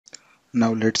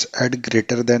Now let's add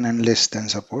greater than and less than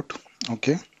support.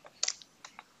 Okay.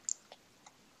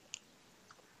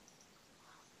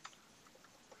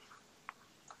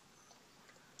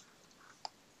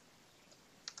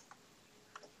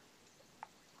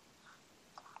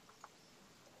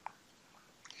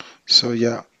 So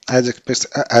yeah, as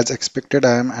expected,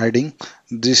 I am adding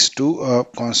these two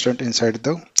constant inside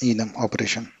the enum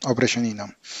operation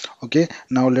enum. Okay,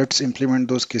 now let's implement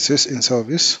those cases in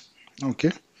service.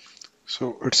 Okay,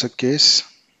 so it's a case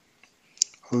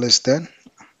less than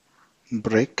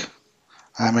break.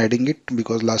 I am adding it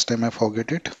because last time I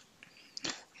forget it.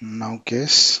 Now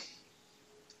case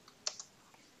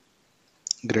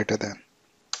greater than.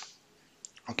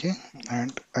 Okay,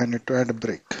 and I need to add a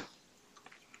break.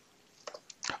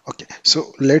 Okay,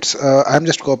 so let's I'm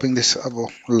just copying this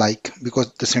above like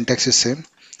because the syntax is same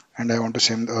and I want to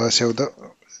save the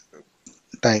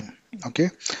time.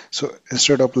 Okay, so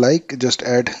instead of like just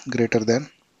add greater than.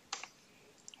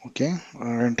 Okay,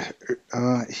 and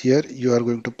here you are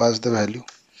going to pass the value,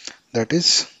 that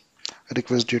is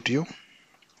request dtu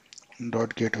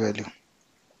dot get value.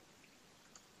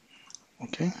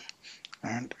 Okay,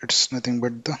 and it's nothing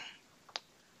but the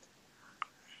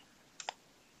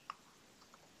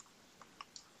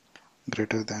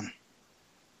greater than.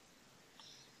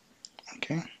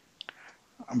 Okay,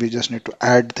 we just need to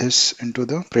add this into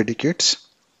the predicates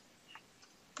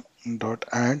dot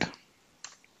add.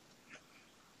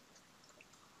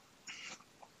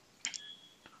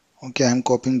 Okay, I'm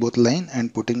copying both line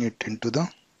and putting it into the,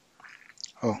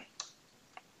 oh,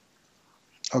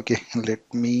 okay,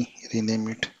 let me rename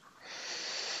it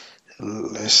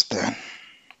less than.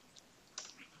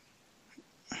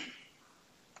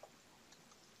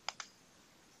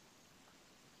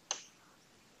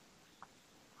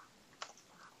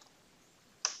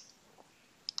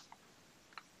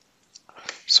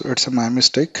 So it's a my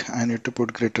mistake. I need to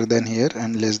put greater than here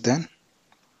and less than.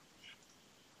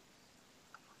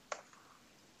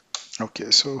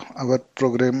 Okay, so our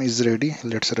program is ready.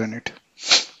 Let's run it.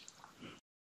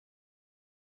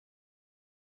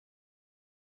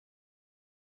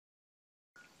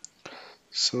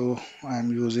 So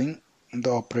I'm using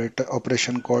the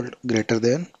operation called greater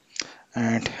than,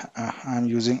 and I'm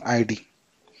using ID.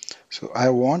 So I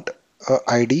want a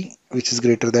ID which is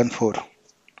greater than 4.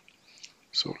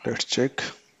 So let's check.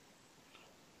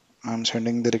 I'm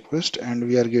sending the request and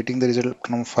we are getting the result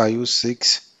from 5,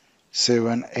 6,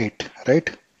 7, 8,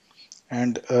 right?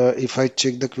 And if I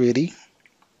check the query,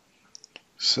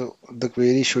 so the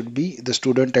query should be the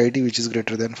student ID which is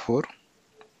greater than 4.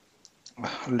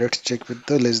 Let's check with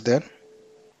the less than.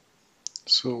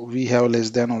 So we have less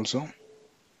than also.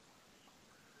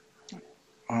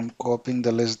 I'm copying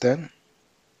the less than.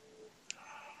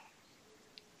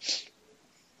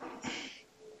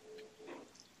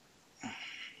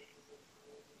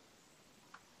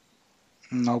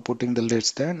 Now putting the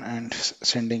less than and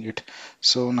sending it.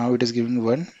 So now it is giving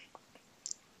 1,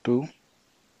 2,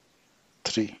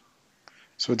 3.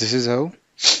 So this is how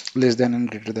less than and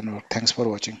greater than work. Thanks for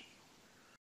watching.